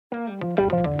Hello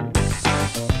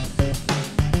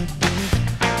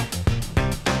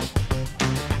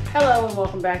and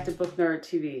welcome back to Book Nerd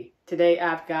TV. Today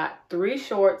I've got 3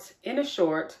 shorts in a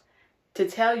short to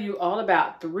tell you all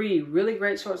about 3 really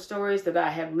great short stories that I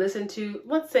have listened to,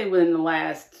 let's say within the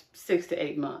last 6 to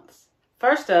 8 months.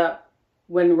 First up,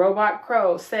 When Robot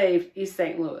Crow Saved East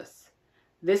St. Louis.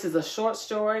 This is a short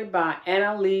story by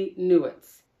Annalee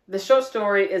Newitz. The short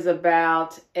story is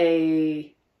about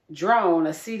a drone,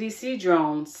 a CDC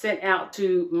drone, sent out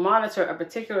to monitor a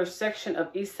particular section of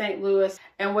East St. Louis,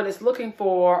 and what it's looking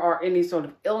for are any sort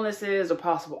of illnesses or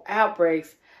possible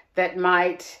outbreaks that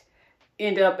might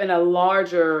end up in a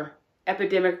larger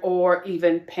epidemic or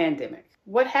even pandemic.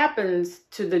 What happens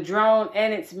to the drone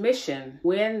and its mission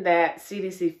when that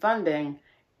CDC funding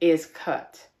is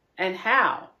cut? And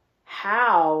how?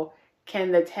 How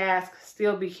can the task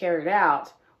still be carried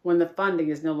out when the funding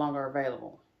is no longer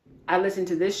available? I listened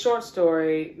to this short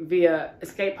story via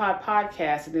EscapePod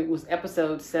Podcast, and it was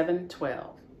episode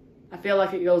 712. I feel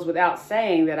like it goes without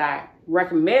saying that I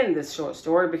recommend this short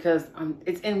story because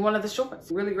it's in one of the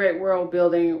shorts. Really great world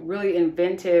building, really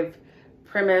inventive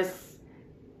premise,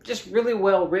 just really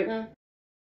well written.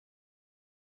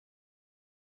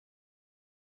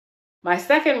 My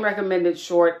second recommended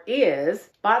short is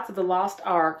Bots of the Lost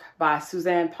Ark by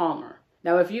Suzanne Palmer.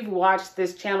 Now, if you've watched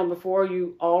this channel before,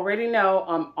 you already know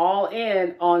I'm all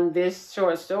in on this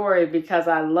short story because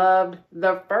I loved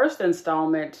the first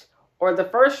installment or the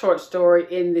first short story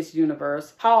in this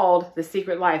universe called The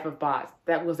Secret Life of Bots.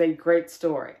 That was a great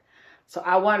story. So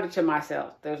I wondered to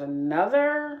myself, there's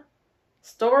another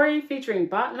story featuring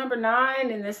bot number 9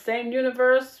 in this same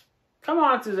universe? Come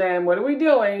on, Suzanne, what are we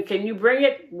doing? Can you bring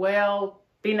it? Well,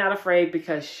 be not afraid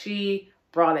because she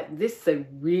brought it. This is a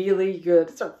really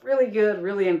good,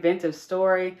 really inventive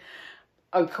story.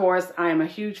 Of course, I am a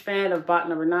huge fan of bot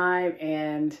number 9,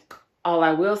 and all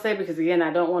I will say, because again,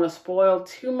 I don't want to spoil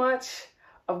too much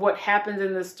of what happens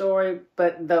in this story,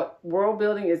 but the world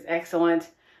building is excellent,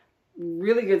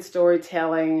 really good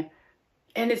storytelling,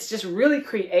 and it's just really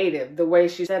creative the way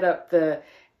she set up the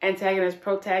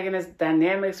antagonist-protagonist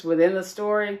dynamics within the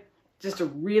story. Just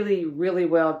really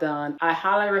well done. I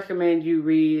highly recommend you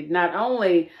read not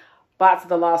only Bots of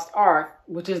the Lost Ark,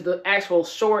 which is the actual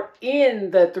short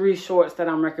in the 3 shorts that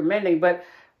I'm recommending, but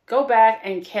go back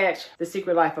and catch The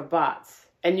Secret Life of Bots.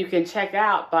 And you can check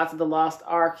out Bots of the Lost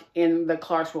Ark in the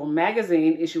Clarkesworld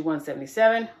magazine, issue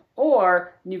 177,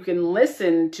 or you can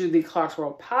listen to the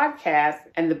Clarkesworld podcast,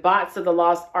 and the Bots of the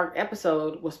Lost Ark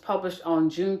episode was published on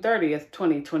June 30th,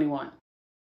 2021.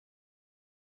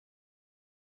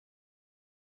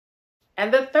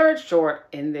 And the third short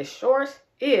in this short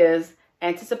is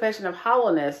Anticipation of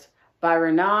Hollowness by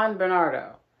Renan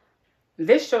Bernardo.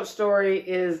 This short story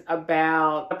is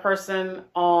about a person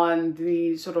on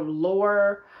the sort of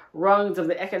lower rungs of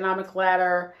the economic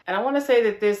ladder. And I want to say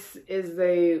that this is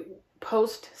a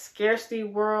post-scarcity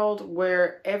world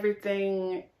where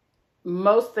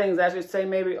most things I should say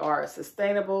maybe are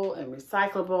sustainable and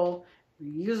recyclable,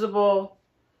 reusable.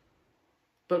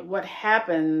 But what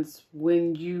happens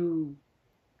when you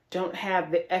don't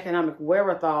have the economic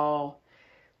wherewithal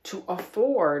to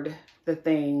afford the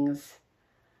things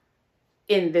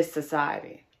in this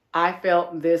society? I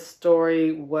felt this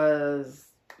story was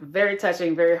very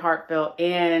touching, very heartfelt,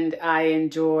 and I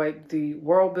enjoyed the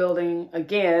world building,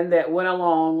 again, that went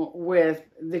along with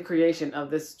the creation of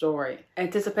this story.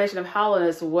 Anticipation of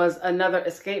Hollowness was another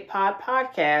EscapePod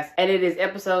podcast, and it is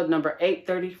episode number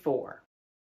 834.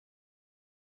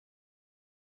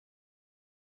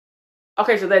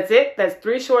 Okay, so that's it. That's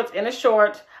 3 shorts in a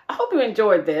short. I hope you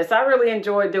enjoyed this. I really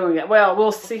enjoyed doing it. Well,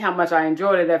 we'll see how much I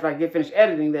enjoyed it after I get finished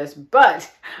editing this, but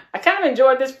I kind of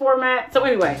enjoyed this format. So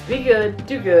anyway, be good,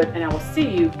 do good, and I will see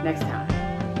you next time.